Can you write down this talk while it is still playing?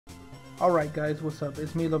Alright guys, what's up?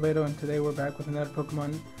 It's me, Labeto, and today we're back with another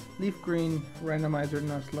Pokemon Leafgreen Randomizer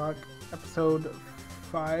Nuzlocke, episode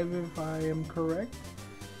 5 if I am correct.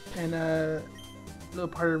 And a little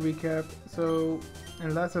part of recap. So, in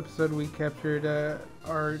the last episode we captured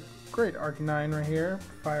our great Arcanine right here,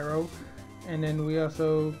 Pyro. And then we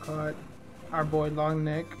also caught our boy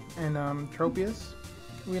Longneck and Tropius.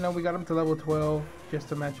 We got him to level 12 just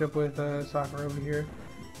to match up with Sakura over here.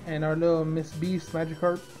 And our little Miss Beast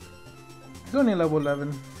Magikarp, it's only level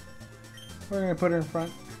 11. We're going to put it in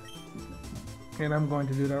front. And I'm going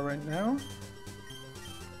to do that right now.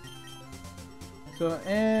 So,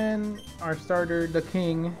 and our starter, the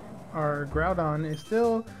King, our Groudon, is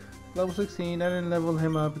still level 16. I didn't level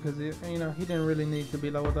him up because, he didn't really need to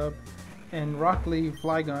be leveled up. And Rockley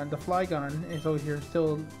Flygon, the Flygon, is over here,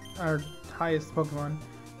 still our highest Pokemon.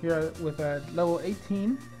 Here with level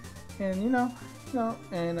 18. And,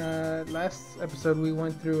 last episode we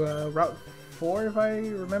went through Route 4, if I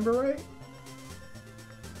remember right.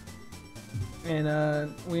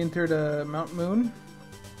 And we entered Mount Moon.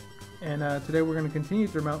 And today we're going to continue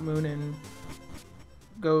through Mount Moon and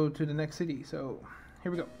go to the next city. So,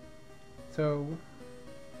 here we go. So,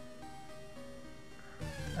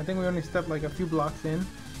 I think we only stepped like a few blocks in.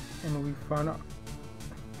 And we found out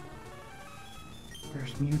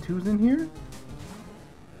there's Mewtwo's in here?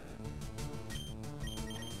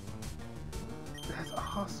 That's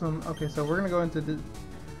awesome. Okay, so we're gonna go into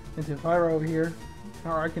Pyro over here,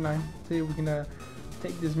 our Arcanine. See if we can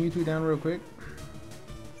take this Mewtwo down real quick.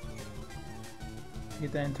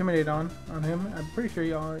 Get that Intimidate on him. I'm pretty sure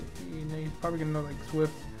he's probably gonna know like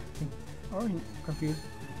Swift or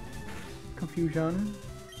Confusion.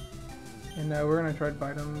 And we're gonna try to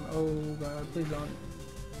bite him. Oh god, please don't.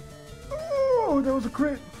 Oh, that was a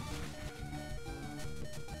crit!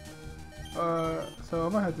 So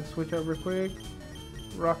I'm gonna have to switch up real quick.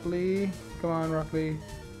 Rockley, come on, Rockley.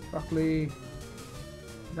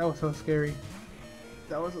 That was so scary.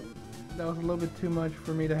 That was a little bit too much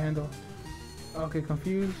for me to handle. Okay,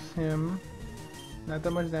 confuse him. Not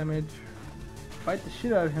that much damage. Bite the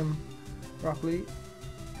shit out of him, Rockley.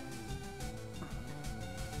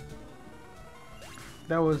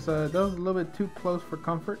 That was a little bit too close for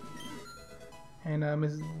comfort. And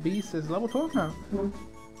Miss Beast is level 12 now.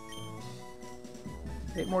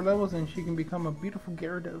 8 more levels and she can become a beautiful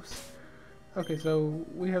Gyarados. Okay, so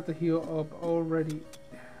we have to heal up already.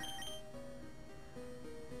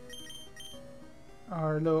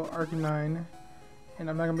 Our little Arcanine. And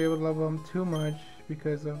I'm not going to be able to level him too much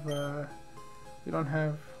because of we don't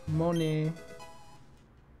have Monet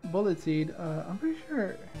Bullet Seed. I'm pretty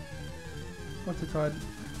sure, what's it called?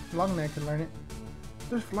 Longneck can learn it.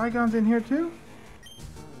 There's Flygons in here too?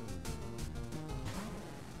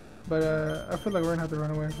 But I feel like we're gonna have to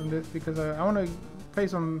run away from this because I want to pay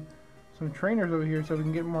some trainers over here so we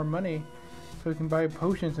can get more money, so we can buy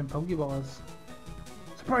potions and Pokeballs.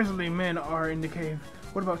 Surprisingly, men are in the cave.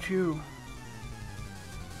 What about you?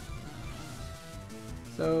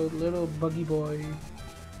 So little buggy boy,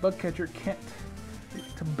 bug catcher Kent,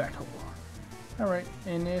 to battle. All right,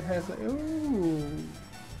 and it has a ooh.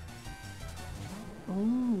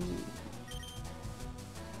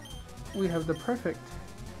 We have the perfect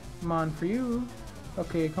Mon for you.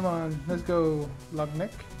 Okay, come on, let's go,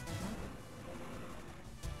 Longneck.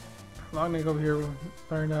 Longneck over here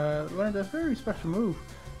learned a very special move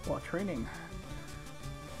while training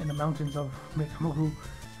in the mountains of Mekamugu.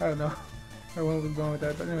 I don't know where one was going with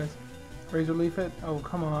that, but anyways, Razor Leaf it. Oh,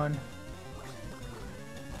 come on.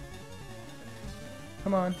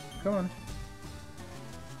 Come on.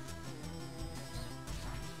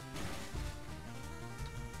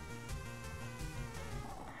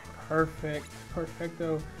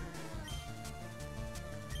 Perfecto.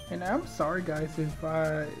 And I'm sorry guys if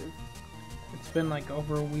it's been like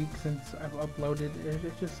over a week since I've uploaded.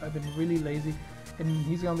 It's just I've been really lazy. And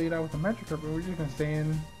he's gonna lead out with a Magikarp, but we're just gonna stay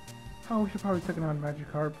in. Oh, we should probably take it on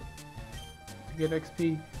Magikarp to get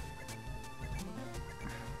XP.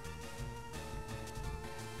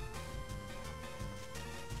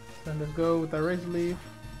 So let's go with the Razor Leaf.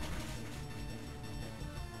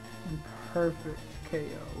 And perfect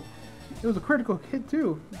KO. It was a critical hit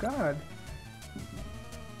too. God.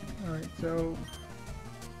 Alright, so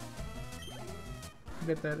I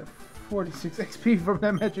get that 46 XP from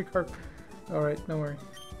that Magikarp. Alright, don't worry.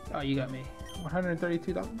 Oh, you got me.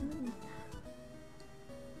 $132.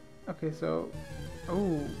 Okay, so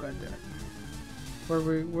oh god damn it.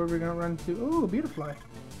 Where we gonna run to? Oh, a Beautifly.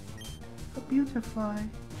 A Beautifly.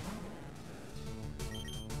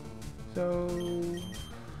 So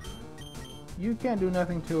you can't do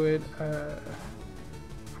nothing to it,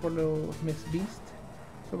 poor little Miss Beast.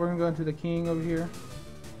 So we're gonna go into the king over here.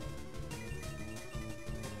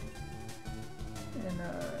 And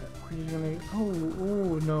we're just gonna,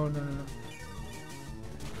 oh, no.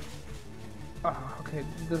 Oh, okay,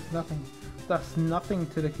 there's nothing. That's nothing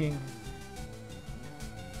to the king.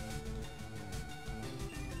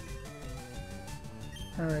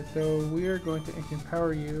 Alright, so we are going to Ancient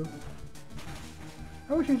Power you.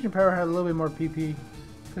 I wish Ancient Power had a little bit more PP.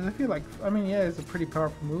 Because I feel like, I mean, yeah, it's a pretty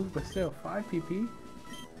powerful move, but still, 5 PP?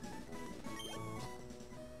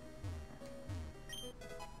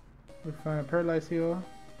 We found a Paralyze Heal.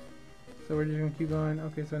 So we're just going to keep going.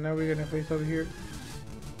 Okay, so now we're going to face over here.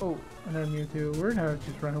 Oh, another Mewtwo. We're going to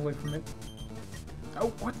just run away from it.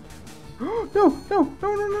 Oh, what? No!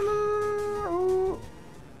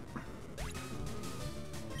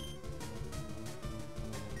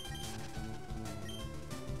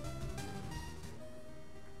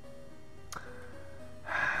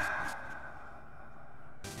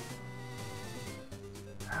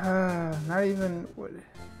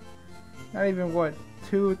 Not even what,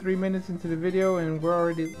 2 or 3 minutes into the video and we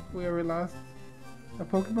already lost a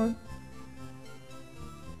Pokemon?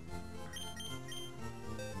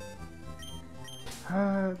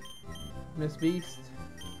 Miss Beast,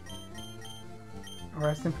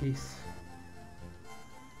 rest in peace.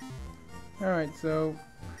 Alright, so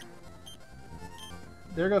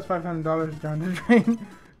there goes $500 down the drain.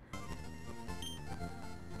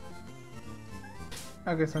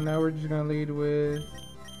 Okay, so now we're just gonna lead with,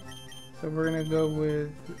 so we're gonna go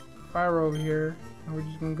with Fire over here, and we're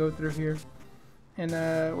just gonna go through here, and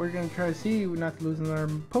we're gonna try to see not to lose another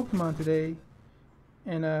Pokemon today,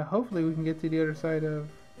 and hopefully we can get to the other side of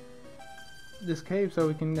this cave so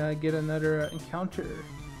we can get another encounter.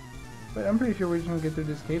 But I'm pretty sure we're just gonna get through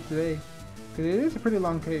this cave today, because it is a pretty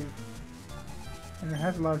long cave, and it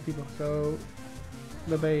has a lot of people. So,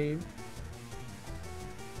 Labeto.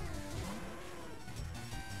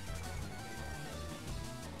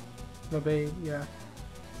 Labeto, yeah.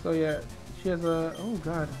 So yeah, she has a. Oh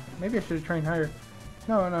god, maybe I should have trained higher.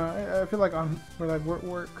 No, I feel like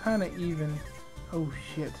we're kind of even. Oh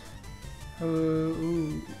shit.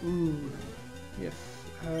 Ooh. Yes.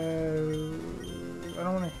 I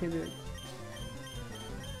don't want to hit it.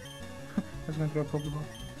 I was gonna throw a Pokeball.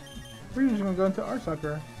 We're just gonna go into our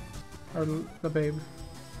Sakura, or Labeto.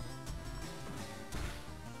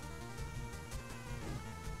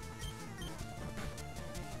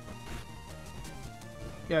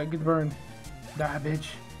 Yeah, get burned. Die, bitch.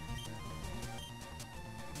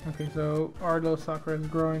 Okay, so our little Sakura is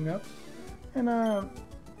growing up, and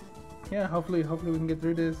yeah, hopefully we can get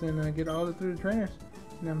through this and get all through the trainers.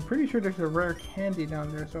 And I'm pretty sure there's a rare candy down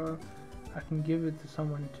there, so I can give it to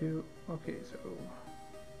someone too. Okay, so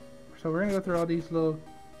we're gonna go through all these little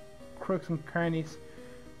crooks and crannies.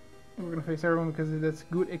 And we're gonna face everyone because that's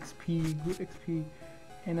good XP.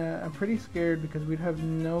 And I'm pretty scared because we'd have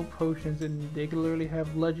no potions and they could literally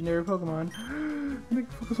have legendary Pokemon. And they can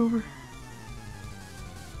fuck us over.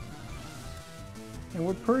 And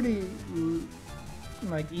we're pretty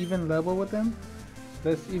like even level with them.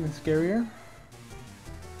 So that's even scarier.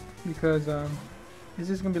 Because it's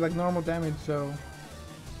just gonna be like normal damage, so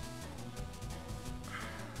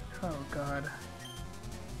oh god.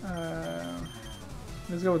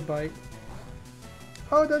 Let's go with Bite.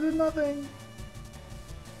 Oh, that did nothing!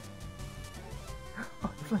 Oh,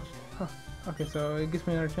 it flinched. Huh. Okay, so it gives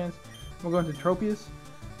me another chance. I'm going to Tropius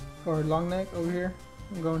or Long Neck over here.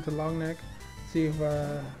 I'm going to Long Neck. See if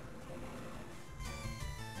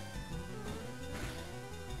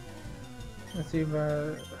let's see if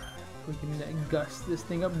we can gust this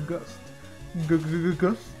thing up. Gust.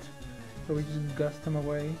 So we just gust him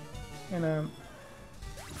away. And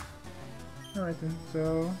alright then,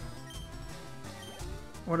 so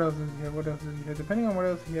what else does he have? Depending on what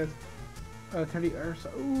else he has. 30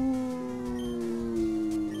 Ursa. Ooh,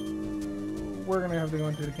 we're gonna have to go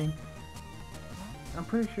into the king. I'm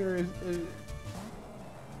pretty sure it's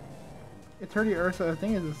 30 Ursa. I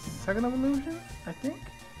think is the second evolution. I think,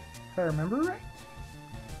 if I remember right.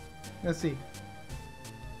 Let's see.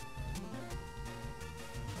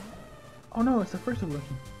 Oh no, it's the first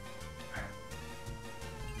evolution.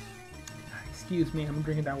 Excuse me, I'm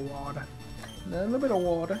drinking that water. A little bit of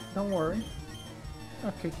water. Don't worry.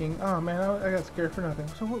 Okay, King. Oh man, I got scared for nothing.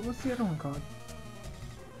 So what's the other one called?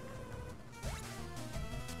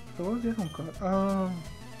 So what was the other one called?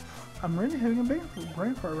 I'm really having a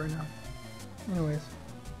brain fart right now. Anyways,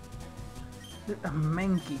 a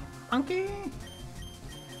Mankey. Monkey.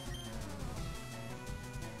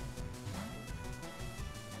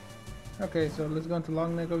 Okay, so let's go into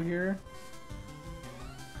Long Neck over here.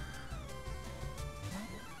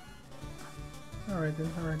 Alright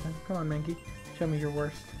then, alright then. Come on, Mankey. Show me your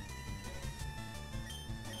worst.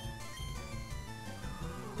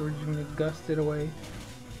 So we're just gonna gust it away.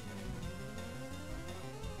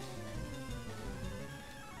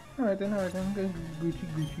 Alright then, alright then. Okay. Gucci,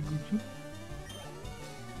 Gucci, Gucci.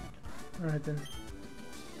 Alright then.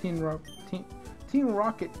 Teen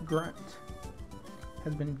Rocket Grunt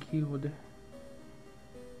has been queued.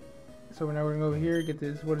 So now we're gonna go over here, get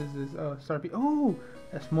this. What is this? Oh, Star P. Oh!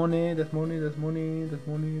 That's money, that's money, that's money, that's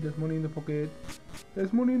money, that's money in the pocket.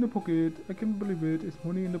 There's money in the pocket. I can't believe it. It's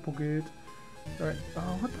money in the pocket. Alright.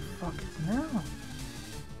 Oh, what the fuck is now?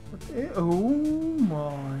 What the, oh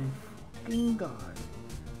my fucking god.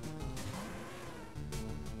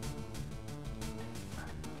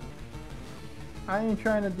 I ain't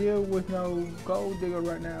trying to deal with no gold digger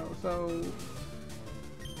right now, so...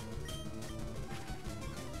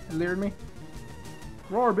 It lured me.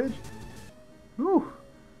 Roar, bitch! Woo!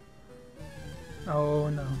 Oh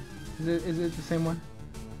no. Is it the same one?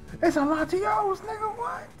 It's a Latios, nigga,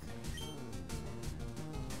 what?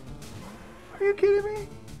 Are you kidding me?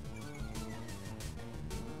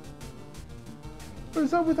 What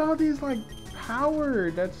is up with all these, like, power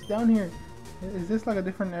that's down here? Is this like a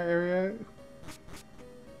different area?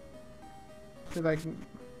 Is like,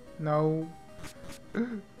 no.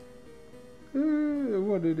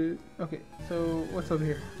 What did it? Okay, so what's over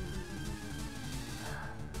here?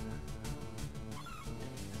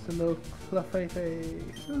 It's a little fluffy face.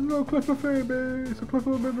 It's a little fluffy baby. It's a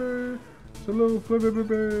fluffy baby. It's a little fluffy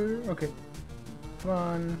baby. Okay, come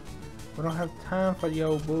on. We don't have time for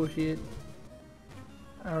yo bullshit.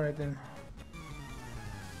 Alright then.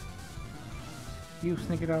 You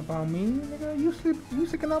sneaking up on me, nigga? You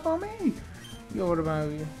sneaking up on me? Yo, what about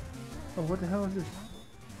you? Oh, what the hell is this?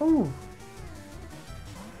 Oh!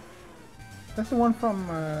 That's the one from,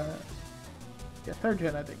 yeah, 3rd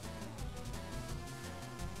gen, I think.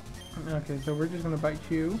 Okay, so we're just gonna bite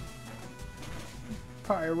you.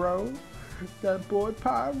 Pyro. That boy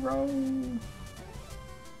Pyro.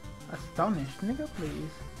 Astonished, nigga,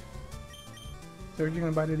 please. So we're just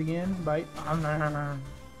gonna bite it again. Bite.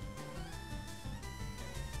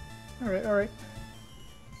 Alright, alright.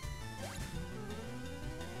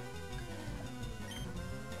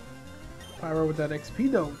 Pyro with that XP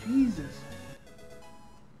though, Jesus.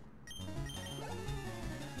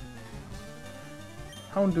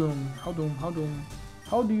 Houndoom, Howdoom, Howdoom.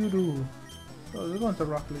 How do you do? Oh, we're going to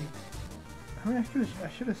Rock Lee. I mean, I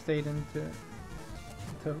should have stayed into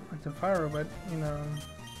Pyro, but you know,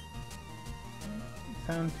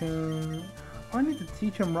 Sound Tune. Oh, I need to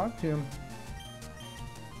teach him Rock Tomb.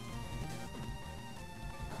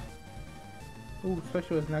 Ooh,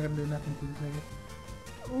 special is not gonna do nothing to this nigga.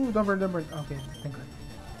 Ooh, don't burn. Okay, thank God.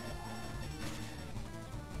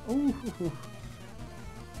 Ooh.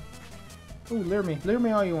 Ooh, lure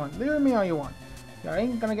me all you want. Lure me all you want. You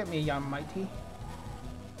ain't gonna get me, young mighty.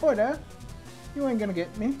 Boy there, you ain't gonna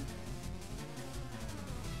get me.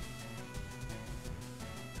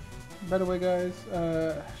 By the way, guys,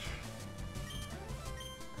 I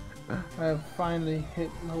have finally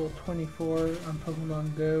hit level 24 on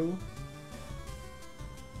Pokemon Go.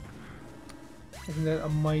 Isn't that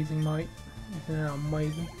amazing, mate? Isn't that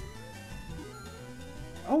amazing?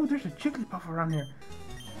 Oh, there's a Jigglypuff around here.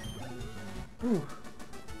 Ooh,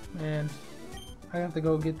 man, I have to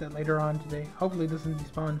go get that later on today. Hopefully it doesn't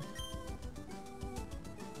despawn.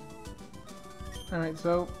 Alright,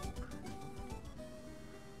 so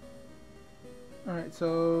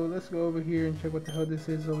let's go over here and check what the hell this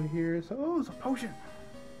is over here. So, oh, it's a potion.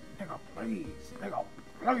 Nigga, please.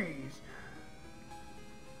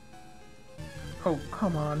 Oh,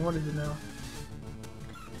 come on, what is it now?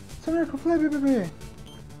 It's an Echo Fly, baby.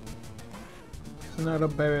 It's not a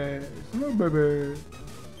baby. It's not a baby.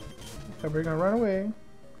 So we're gonna run away.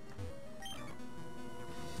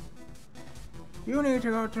 You need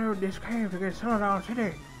to go through this cave to get Sundown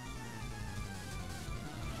City.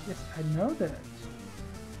 Yes, I know that.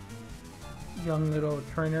 Young little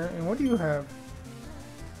trainer. And what do you have?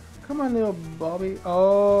 Come on, little Bobby.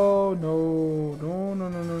 Oh, no.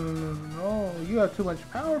 No. You have too much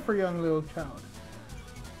power for young little child.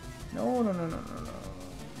 No.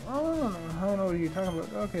 Oh, I don't know what you're talking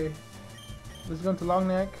about. Okay. Let's go into Long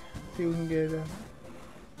Neck. See if we can get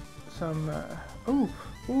some, ooh.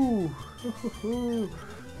 You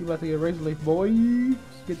about to get Razor Leaf, boy.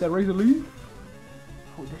 Get that Razor Leaf.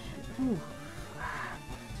 Oh, this shit. Ooh.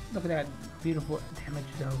 Look at that beautiful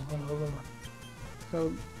damage, though.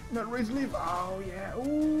 So, that Razor Leaf. Oh, yeah.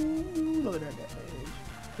 Ooh, look at that damage.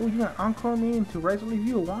 Ooh, you gonna encore me into Razor Leaf?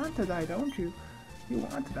 You want to die, don't you? You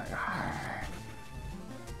want to die.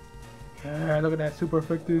 Yeah, look at that super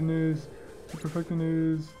effectiveness. The perfection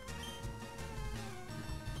is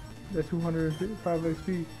the 255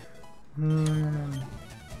 XP.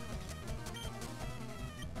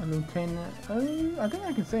 A lieutenant. I think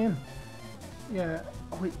I can say him. Yeah.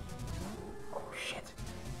 Oh wait. Oh shit.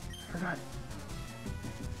 I forgot.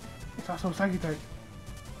 It's also a psychic type.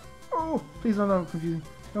 Oh, please don't confuse me.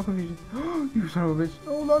 No confusion. You son of a bitch.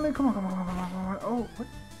 Oh, London, come on, come on, come on, come on, come on. Oh, what?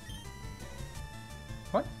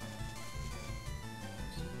 What?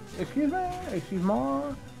 Excuse me? Excuse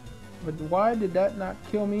me? But why did that not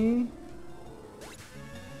kill me?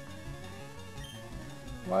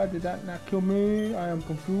 Why did that not kill me? I am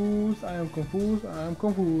confused. I am confused. I am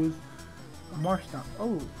confused. March down.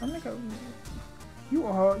 Oh, I think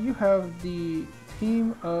you have the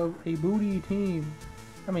team of a booty team.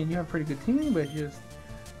 I mean, you have a pretty good team, but just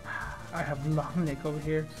I have long neck over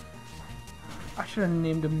here. I should have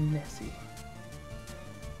named him Nessie.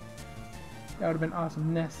 That would have been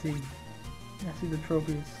awesome. Nessie the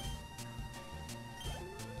trophies.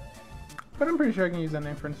 But I'm pretty sure I can use that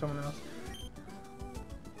name for someone else.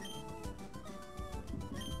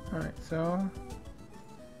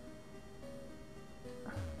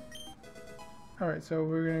 Alright, so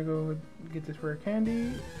we're gonna go get this rare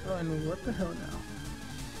candy. Oh, and what the hell now?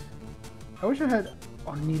 I wish I had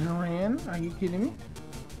Nidoran. Are you kidding me?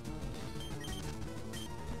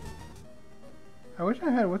 I wish I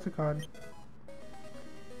had, what's it called?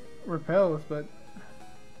 Repels, but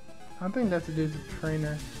I don't think that's a dude's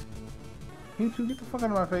trainer. You two, get the fuck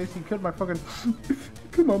out of my face. You killed my fucking you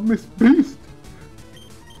killed my Miss Beast.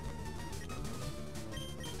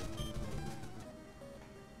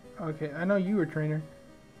 Okay, I know you were a trainer.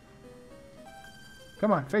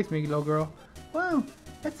 Come on, face me, little girl. Whoa,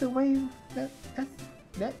 that's a way that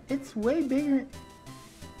it's way bigger.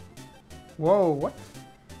 Whoa, what?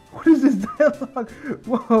 What is this dialogue?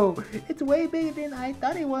 Whoa, it's way bigger than I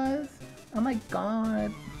thought it was. Oh my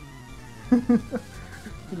god. You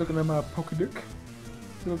looking at my Pokédex?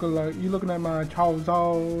 You looking at my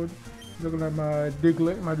Charizard? You looking at my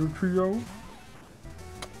Diglett, my Trio?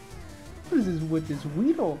 What is this with this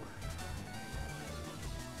Weedle?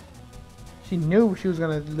 She knew she was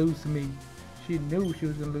gonna lose to me. She knew she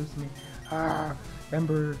was gonna lose to me. Ah,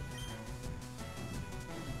 Ember.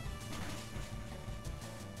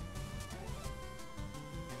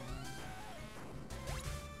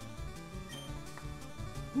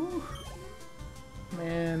 Whew.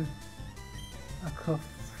 Man, a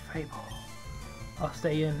Clefable. I'll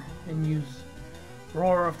stay in and use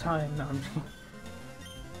Roar of Time. No, I'm just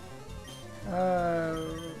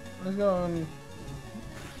let's go and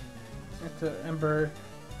into Ember.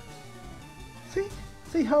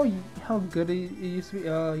 See how good it used to be.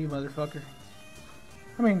 Oh, you motherfucker!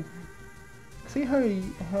 I mean, see how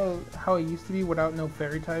it used to be without no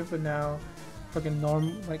fairy type, but now fucking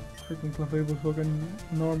like freaking Clefable's fucking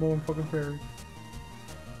normal and fucking fairy.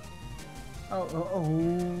 Oh!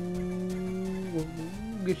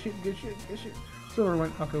 Good shit! Silver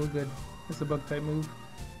went. Okay, we're good. It's a bug type move.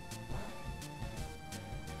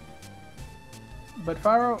 But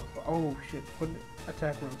Fire. Oh shit! What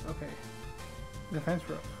attack rose? Okay. Defense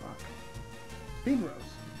rose. Fuck. Speed rose.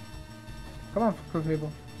 Come on,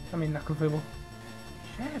 Clefable. I mean, not Clefable.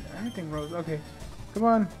 Shit! Everything rose. Okay. Come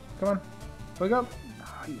on. Wake up!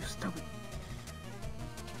 Oh, you stupid.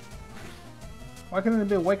 Why couldn't it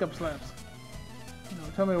be wake up slaps? No,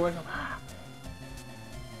 tell me to wake up.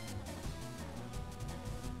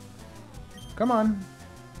 Come on.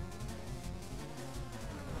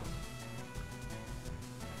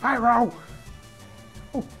 Pyro!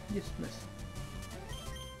 Oh, yes, miss.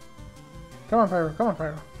 Come on,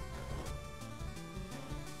 Pyro.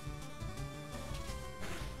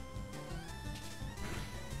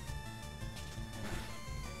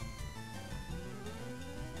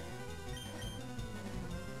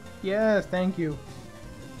 Yes, thank you.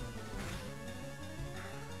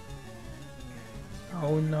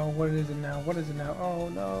 Oh no, what is it now? Oh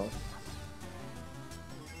no.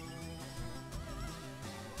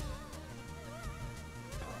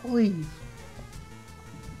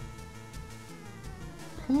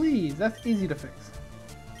 Please, that's easy to fix.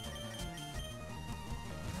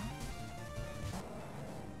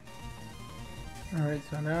 Alright,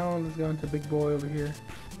 so now let's go into big boy over here.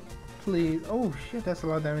 Please. Oh shit, that's a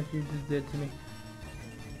lot of damage you just did to me.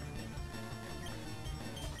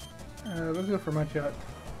 Let's go for my shot.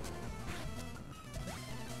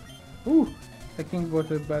 Ooh! That king's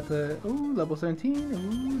about to. Ooh, level 17.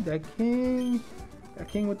 Ooh, that king. That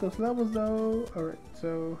king with those levels though. Alright,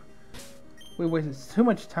 so. We wasted too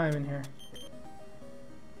much time in here.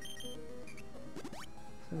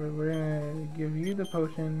 So we're gonna give you the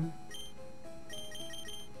potion.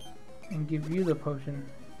 and give you the potion.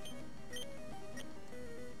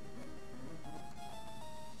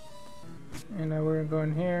 And now we're gonna go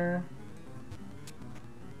in here.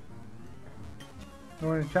 And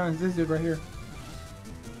we're gonna challenge this dude right here.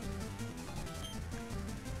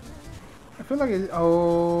 I feel like it's,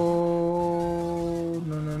 oh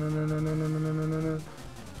no no no no no no no no no no no.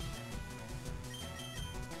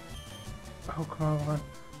 Oh come on, come on.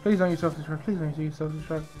 Please don't use self-destruct. Please don't use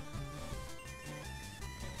self-destruct.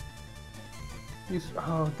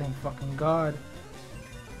 Oh thank fucking god.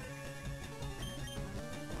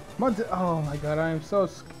 Oh my god, I am so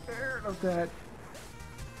scared of that.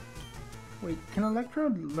 Wait, can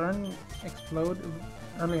Electrode learn explode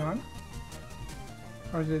early on?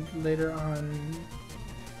 Or is it later on?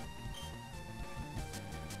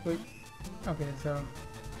 Wait, okay, so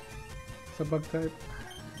it's a bug type.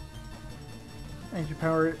 And you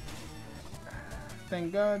power it.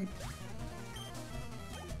 Thank god.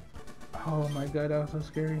 Oh my god, that was so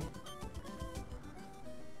scary.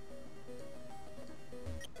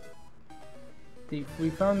 Thief. We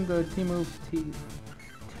found the T-move Thief.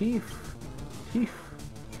 Thief.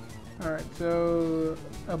 Alright, so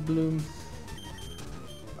a blooms.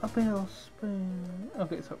 A barrel spin.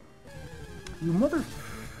 Okay, so you mother.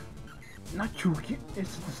 Not you.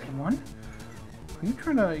 It's the same one. Are you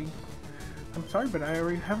trying to? I'm sorry, but I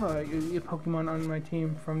already have a Pokemon on my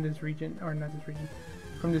team from this region, or not this region,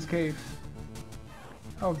 from this cave.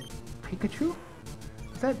 Oh, Pikachu?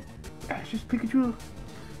 Is that Ash's Pikachu?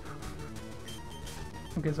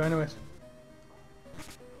 Okay, so anyways.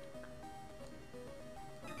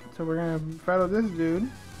 So we're gonna battle this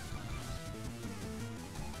dude.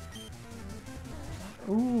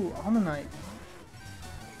 Ooh, Almanite.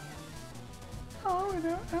 Oh,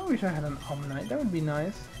 I wish I had an Almanite. That would be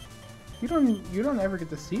nice. You don't ever get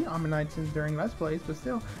to see Almanites during Let's Plays, but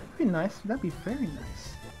still, it'd be nice. That'd be very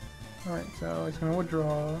nice. Alright, so it's gonna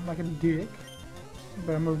withdraw like a dick.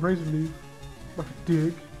 But I'm a Razor Leaf like a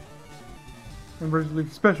dick. And Razor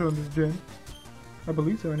Leaf special in this gen. I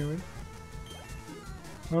believe so anyway.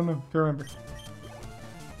 I don't know, can't remember.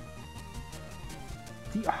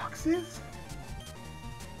 The Oxes?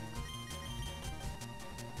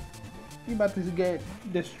 He about to get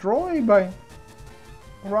destroyed by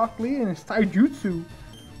Rock Lee and his Taijutsu.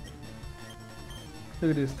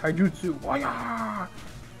 Look at this, Taijutsu. Waya!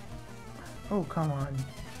 Oh, come on.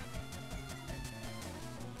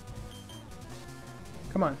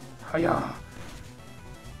 Come on. Hiya!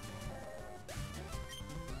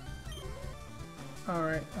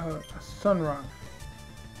 Alright, a Sunrock.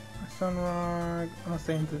 A Sunrock. I'm gonna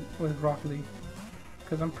stay with Rock Lee.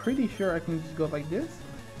 Because I'm pretty sure I can just go like this.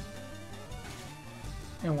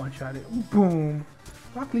 And one-shot it. Boom!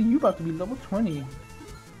 Rock Lee, you about to be level 20.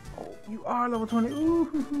 Oh, you are level 20.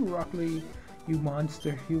 Ooh, Rock Lee. You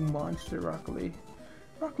monster, Rock Lee.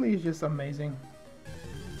 Rock Lee is just amazing.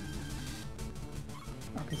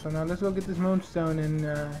 Okay, so now let's go get this Moonstone and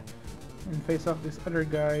face off this other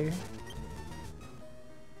guy.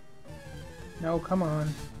 No, come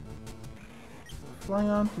on. Fly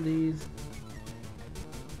on, please.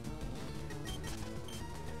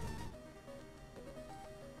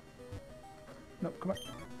 No, come on.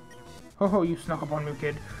 Oh, you snuck up on me,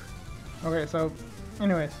 kid. Okay, so,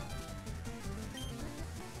 anyways.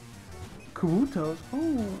 Kabutos.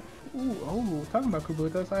 Oh, talking about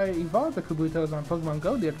Kabutos. I evolved the Kabutos on Pokemon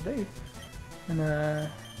Go the other day. And,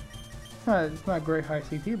 it's not great high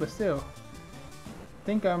CP, but still. I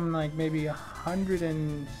think I'm like maybe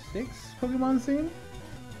 106 Pokemon seen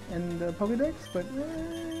in the Pokedex, but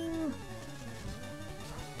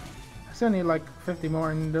I still need like 50 more,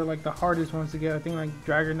 and they're like the hardest ones to get. I think like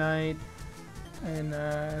Dragonite and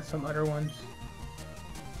some other ones.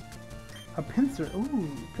 A Pinsir. Ooh,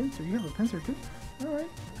 Pinsir. You have a Pinsir too? Alright.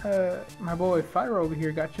 My boy Fire over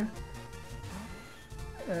here got you.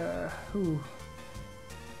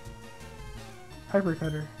 Hyper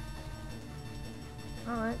Cutter.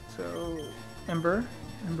 Alright, so Ember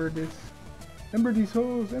these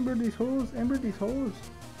holes,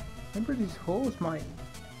 mate.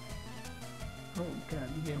 Oh god,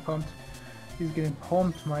 he's getting pumped. He's getting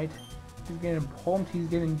pumped, mate. He's getting pumped, he's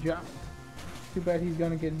getting jumped. Too bad he's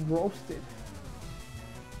gonna get roasted.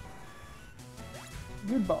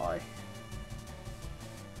 Goodbye.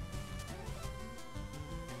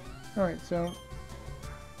 Alright, so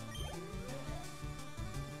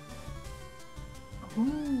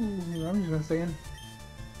ooh, I'm just gonna say in.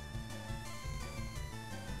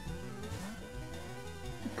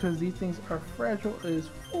 Because these things are fragile as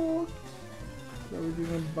fuck. So we're just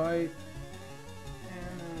gonna bite.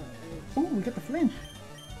 And ooh, we got the flinch.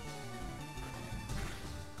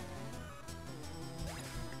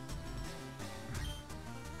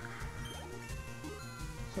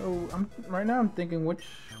 So right now I'm thinking what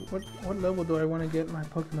level do I want to get my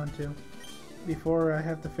Pokemon to before I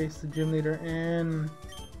have to face the gym leader and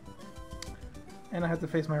I have to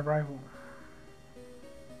face my rival.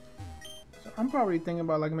 So I'm probably thinking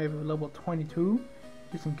about like maybe level 22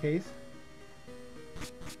 just in case.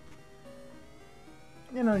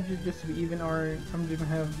 You know, just to be even, or I'm just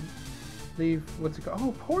gonna have leave what's it called?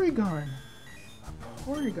 Oh, Porygon! A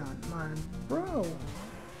Porygon, my bro.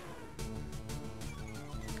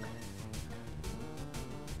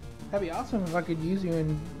 That'd be awesome if I could use you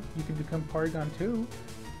and you could become Porygon too.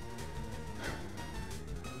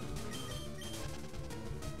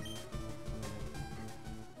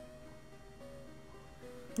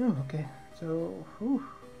 Oh, okay. So, whew.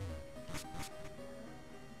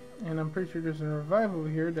 And I'm pretty sure there's a revive over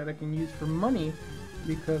here that I can use for money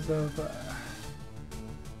because of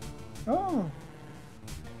oh,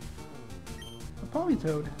 a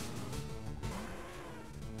Polytoad.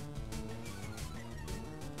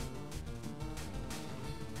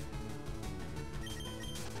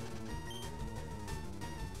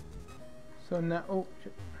 So now, oh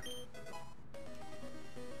shit.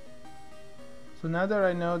 So now that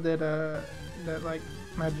I know that that like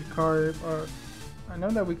Magikarp, or I know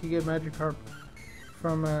that we could get Magikarp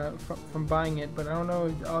from buying it, but I don't know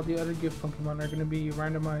if all the other gift Pokemon are gonna be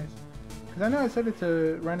randomized. Cause I know I set it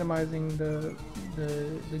to randomizing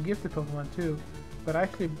the gifted Pokemon too, but I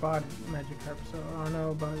actually bought Magikarp, so I don't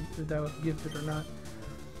know about if that was gifted or not.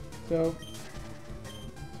 So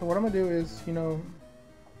what I'm gonna do is, you know,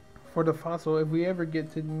 for the fossil, if we ever get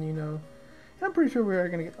to, you know, I'm pretty sure we are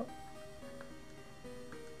gonna get. Oh.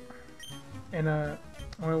 And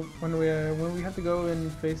when we have to go and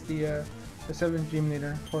face the 7th gym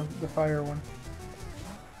leader for the fire one.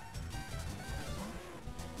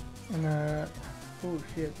 And oh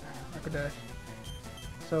shit, Dash.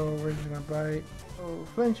 So we're just gonna buy. Oh,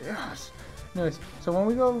 flinch. Yes. Anyways, so when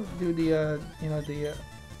we go do the you know, the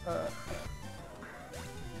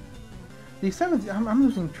 7th, I'm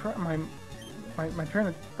losing my train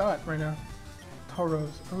of thought right now.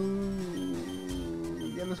 Tauros.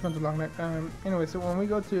 Ooh, yeah, let's go to long neck. Anyway, so when we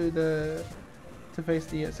go to face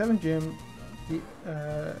the 7th gym,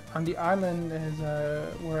 on the island is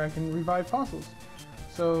where I can revive fossils.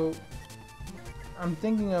 So I'm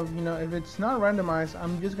thinking of, you know, if it's not randomized,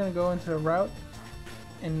 I'm just gonna go into a route,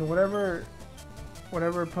 and whatever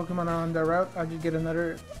Pokemon are on that route, I'll just get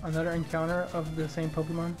another encounter of the same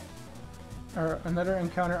Pokemon, or another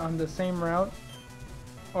encounter on the same route,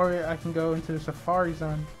 or I can go into the Safari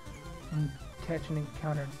Zone and catch an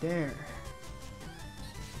encounter there.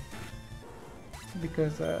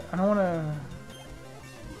 Because I don't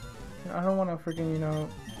wanna freaking, you know,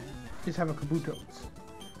 just have a Kabutops.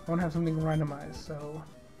 I wanna have something randomized. So,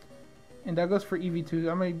 and that goes for EV2.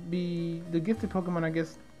 I might be the gifted Pokemon. I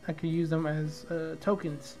guess I could use them as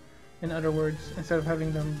tokens. In other words, instead of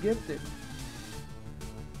having them gifted.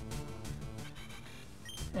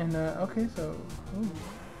 And okay, so ooh.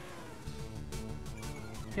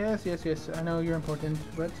 Yes, I know you're important,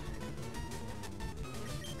 but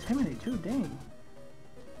intimidate too, dang.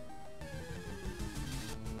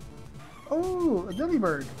 Oh, a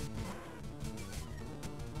Delibird.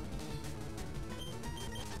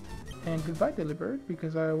 And goodbye, Delibird,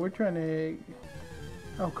 because we're trying to.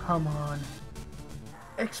 Oh, come on.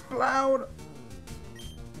 Explode!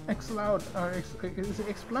 Explode, or is it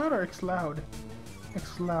explode or exloud?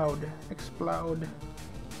 Exloud, explode,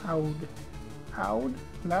 out,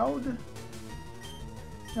 loud?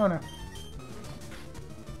 Oh no.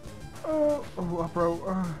 Oh, bro.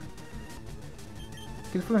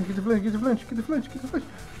 Get the flinch, get the flinch, get the flinch, get the flinch, get the flinch.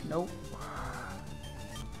 Nope.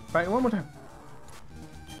 Fight one more time.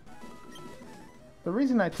 The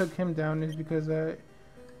reason I took him down is because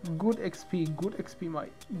good XP,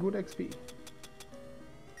 mate, good XP.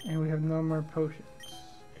 And we have no more potions.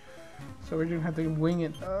 So we're gonna have to wing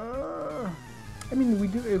it. I mean, we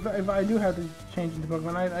do. If I do have to change into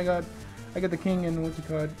Pokemon, I got the King and what's it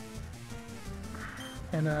called,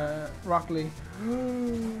 and Rockly.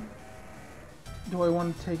 Do I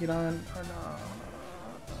want to take it on or not?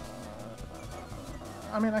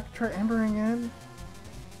 I mean, I could try Embering in.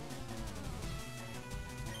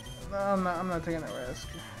 No, I'm not taking that risk.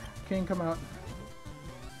 King, come out.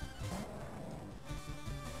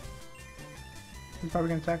 He's probably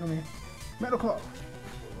gonna tackle me. Metal Claw.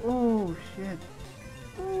 Oh shit.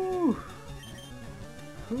 Ooh.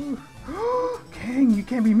 Ooh. King, you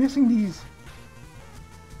can't be missing these.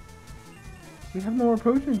 We have no more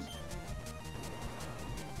potions.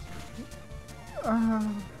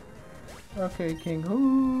 Okay, King.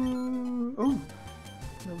 Ooh. Ooh.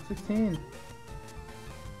 Level 16.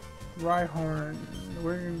 Rhyhorn.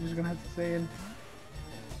 We're just gonna have to say it.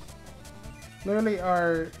 Literally,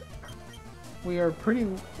 we are pretty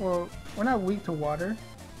well. We're not weak to water,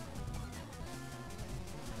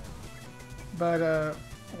 but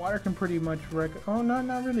water can pretty much wreck. Oh no,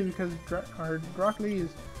 not really, because our Broccoli is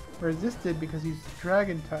resisted because he's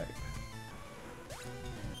dragon type.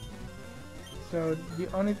 So the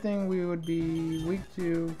only thing we would be weak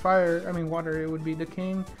to water, it would be the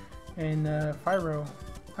King and Pyro.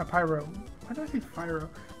 Why did I say Pyro?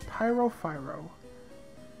 Pyro.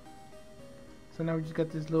 So now we just got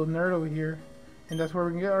this little nerd over here, and that's where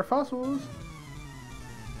we can get our fossils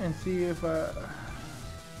and see if okay,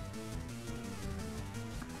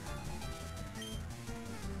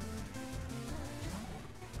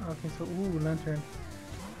 so lantern.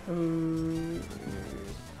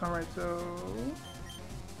 Alright, so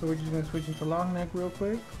we're just gonna switch into long neck real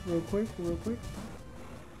quick.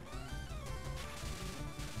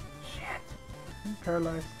 Shit! I'm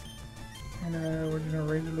paralyzed. And we're just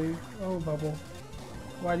gonna razor leaf. Oh, bubble.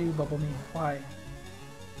 Why do you bubble me? Why?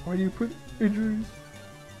 Why do you put injuries?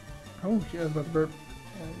 Oh shit, I was about to burp.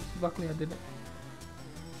 Luckily I didn't.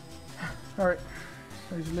 Alright,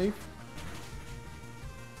 razor leaf.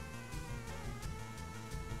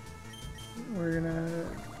 We're gonna...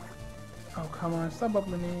 Oh, come on, stop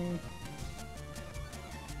bubbling me.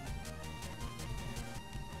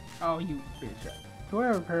 Oh, you bitch. Do I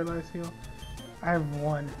have a paralyzed heal? I have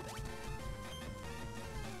one.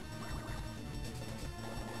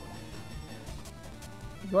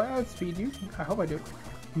 Do I outspeed you? I hope I do.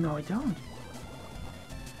 No, I don't.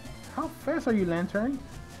 How fast are you, Lantern?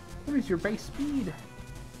 What is your base speed?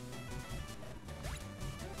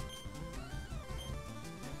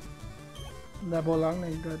 Level long,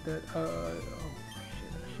 you got that. Oh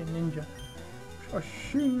shit, ninja. A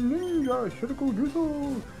Shin Ninja, Shuriku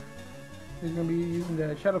Jutsu! He's gonna be using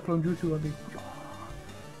the Shadow Clone Jutsu on me.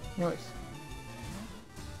 Anyways.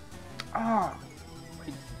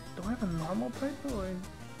 Wait, do I have a normal type or?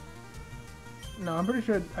 No, I'm pretty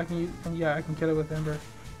sure I can use, yeah, I can kill it with Ember.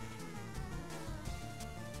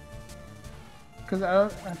 Cause I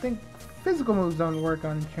think physical moves don't work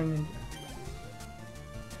on Shin Ninja.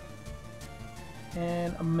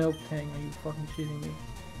 And a milk tank, are you fucking shitting me?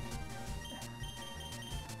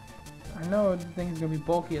 I know the thing's gonna be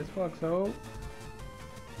bulky as fuck, so...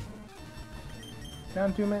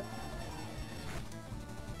 Down 2 minutes.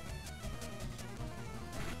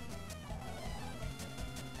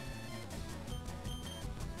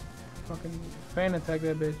 Fucking fan attack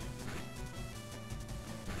that bitch.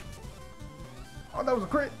 Oh, that was a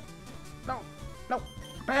crit! No!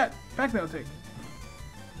 Back milk tank!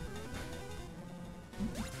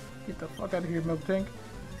 Get the fuck out of here, milk tank.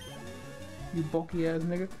 You bulky ass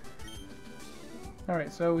nigga.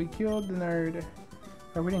 Alright, so we killed the nerd.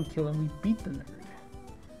 Or we didn't kill him, we beat the nerd.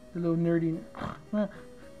 The little nerdy.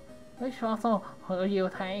 Which also will you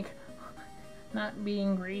take? Not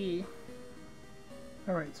being greedy.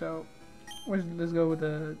 Alright, so let's go with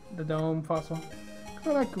the dome fossil. I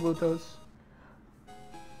like Kabutos.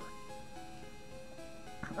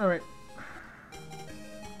 Alright.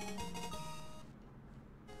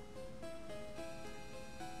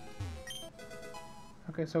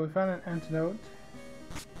 Okay, so we found an antidote.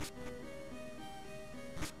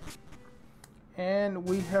 And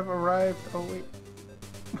we have arrived. Oh, wait.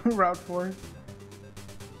 Route 4.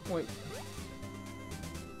 Wait.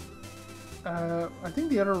 I think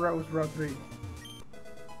the other route was Route 3.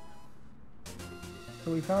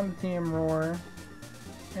 So we found the TM Roar.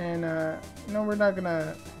 And, no, we're not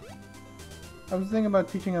gonna. I was thinking about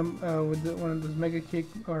teaching him with one of those Mega Kick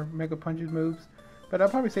or Mega Punches moves. But I'll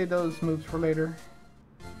probably save those moves for later.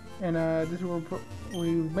 And this is where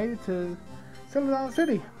we made it to Celadon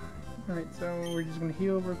City. Alright, so we're just going to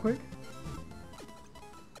heal real quick.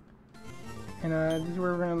 And this is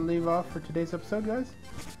where we're going to leave off for today's episode, guys.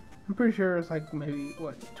 I'm pretty sure it's like maybe,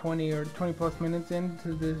 what, 20 or 20 plus minutes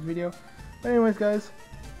into this video. But anyways, guys,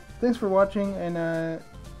 thanks for watching, and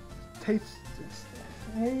stay,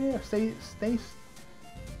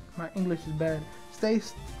 my English is bad.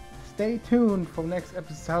 Stay tuned for next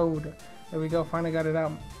episode. There we go, finally got it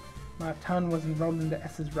out. My tongue wasn't rolling the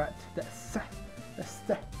S's right. The S.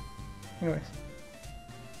 Anyways.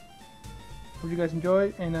 Hope you guys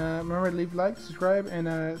enjoyed. And remember to leave a like, subscribe,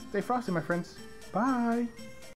 and stay frosty, my friends. Bye.